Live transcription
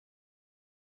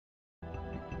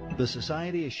The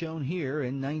society is shown here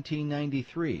in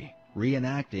 1993,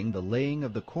 reenacting the laying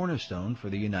of the cornerstone for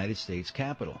the United States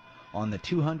Capitol on the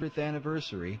 200th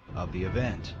anniversary of the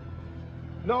event.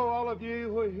 Know all of you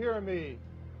who hear me,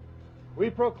 we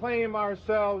proclaim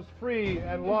ourselves free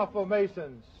and lawful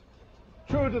Masons,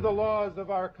 true to the laws of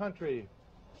our country,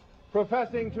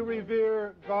 professing to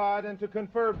revere God and to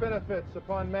confer benefits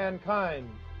upon mankind.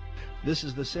 This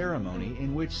is the ceremony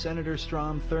in which Senator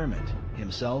Strom Thurmond,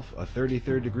 himself a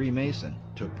 33rd degree Mason,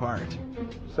 took part.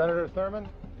 Senator Thurmond,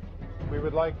 we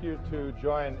would like you to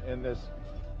join in this.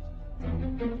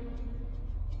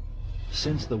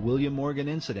 Since the William Morgan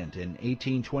incident in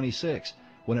 1826,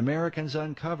 when Americans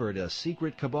uncovered a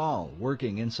secret cabal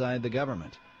working inside the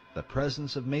government, the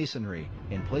presence of Masonry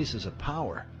in places of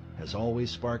power has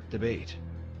always sparked debate.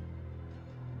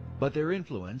 But their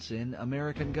influence in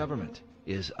American government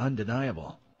is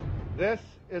undeniable. This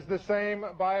is the same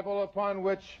Bible upon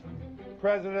which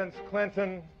Presidents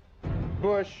Clinton,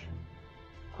 Bush,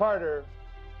 Carter,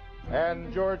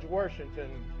 and George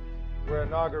Washington were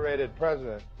inaugurated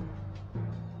president.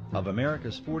 Of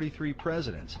America's 43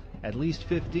 presidents, at least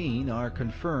 15 are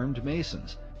confirmed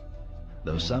Masons,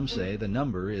 though some say the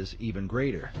number is even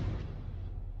greater.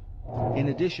 In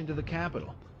addition to the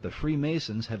Capitol, the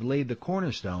Freemasons have laid the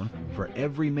cornerstone for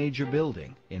every major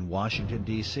building in Washington,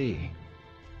 D.C.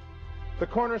 The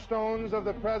cornerstones of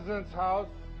the President's house,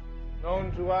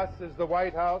 known to us as the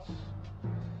White House,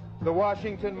 the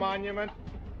Washington Monument,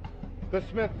 the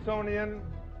Smithsonian,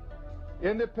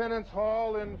 Independence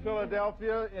Hall in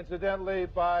Philadelphia, incidentally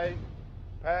by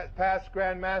past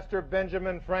Grand Master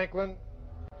Benjamin Franklin,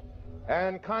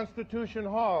 and Constitution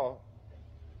Hall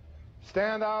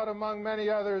stand out among many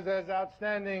others as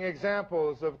outstanding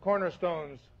examples of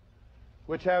cornerstones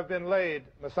which have been laid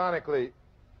Masonically.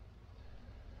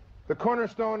 The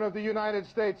cornerstone of the United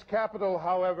States Capitol,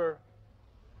 however,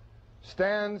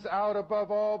 stands out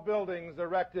above all buildings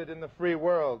erected in the free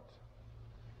world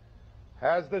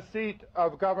as the seat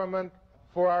of government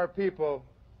for our people.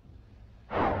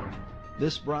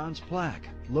 This bronze plaque,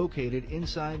 located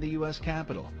inside the U.S.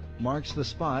 Capitol, marks the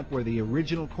spot where the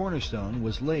original cornerstone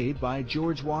was laid by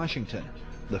George Washington,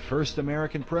 the first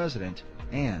American president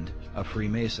and a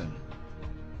Freemason.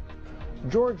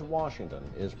 George Washington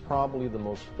is probably the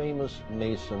most famous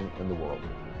Mason in the world.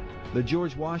 The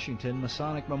George Washington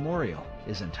Masonic Memorial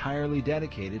is entirely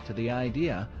dedicated to the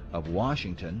idea of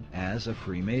Washington as a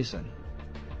Freemason.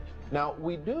 Now,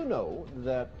 we do know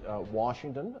that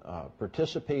Washington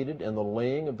participated in the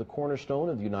laying of the cornerstone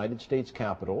of the United States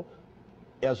Capitol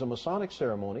as a Masonic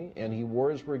ceremony, and he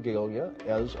wore his regalia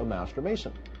as a Master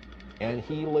Mason. And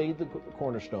he laid the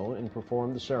cornerstone and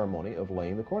performed the ceremony of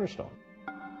laying the cornerstone.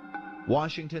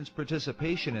 Washington's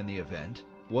participation in the event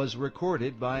was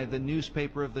recorded by the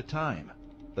newspaper of the time,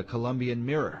 the Columbian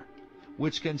Mirror,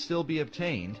 which can still be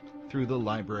obtained through the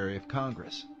Library of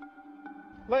Congress.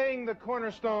 Laying the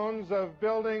cornerstones of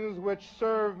buildings which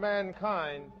serve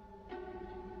mankind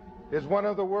is one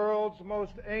of the world's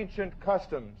most ancient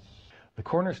customs. The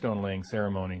cornerstone laying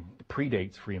ceremony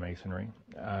predates Freemasonry,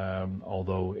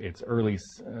 although its early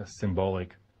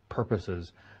symbolic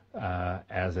purposes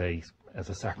as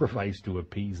a sacrifice to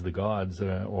appease the gods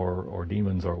or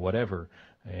demons or whatever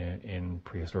in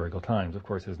prehistorical times. Of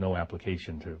course, there's no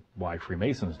application to why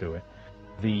Freemasons do it.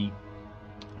 The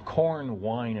corn,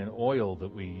 wine, and oil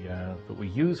that we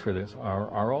use for this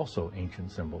are also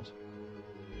ancient symbols.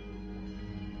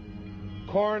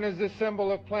 Corn is the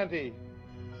symbol of plenty,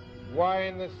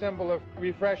 wine the symbol of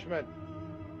refreshment,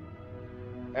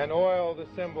 and oil the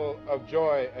symbol of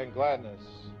joy and gladness.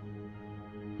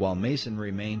 While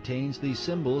Masonry maintains these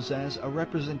symbols as a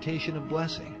representation of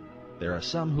blessing, there are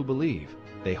some who believe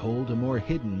they hold a more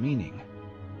hidden meaning.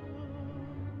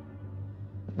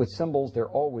 With symbols, there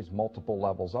are always multiple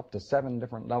levels, up to 7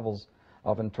 different levels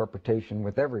of interpretation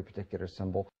with every particular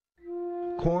symbol.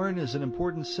 Corn is an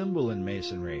important symbol in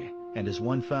Masonry and is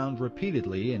one found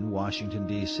repeatedly in Washington,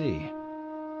 D.C.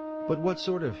 But what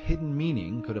sort of hidden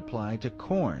meaning could apply to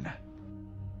corn?